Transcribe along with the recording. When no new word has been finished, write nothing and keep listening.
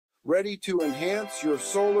ready to enhance your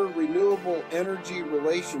solar renewable energy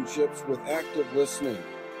relationships with active listening.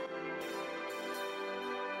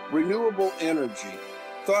 Renewable energy,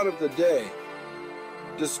 thought of the day.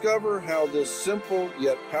 Discover how this simple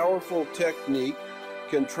yet powerful technique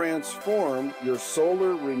can transform your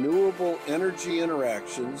solar renewable energy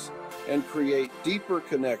interactions and create deeper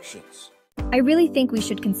connections. I really think we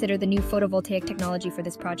should consider the new photovoltaic technology for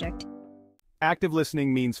this project. Active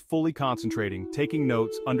listening means fully concentrating, taking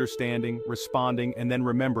notes, understanding, responding, and then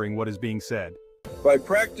remembering what is being said. By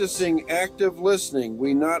practicing active listening,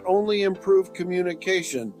 we not only improve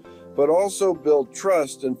communication, but also build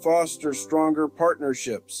trust and foster stronger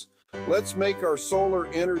partnerships. Let's make our solar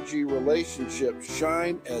energy relationship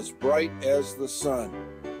shine as bright as the sun.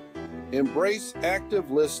 Embrace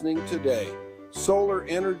active listening today. Solar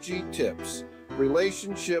energy tips,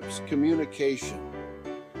 relationships, communication.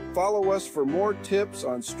 Follow us for more tips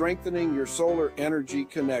on strengthening your solar energy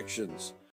connections.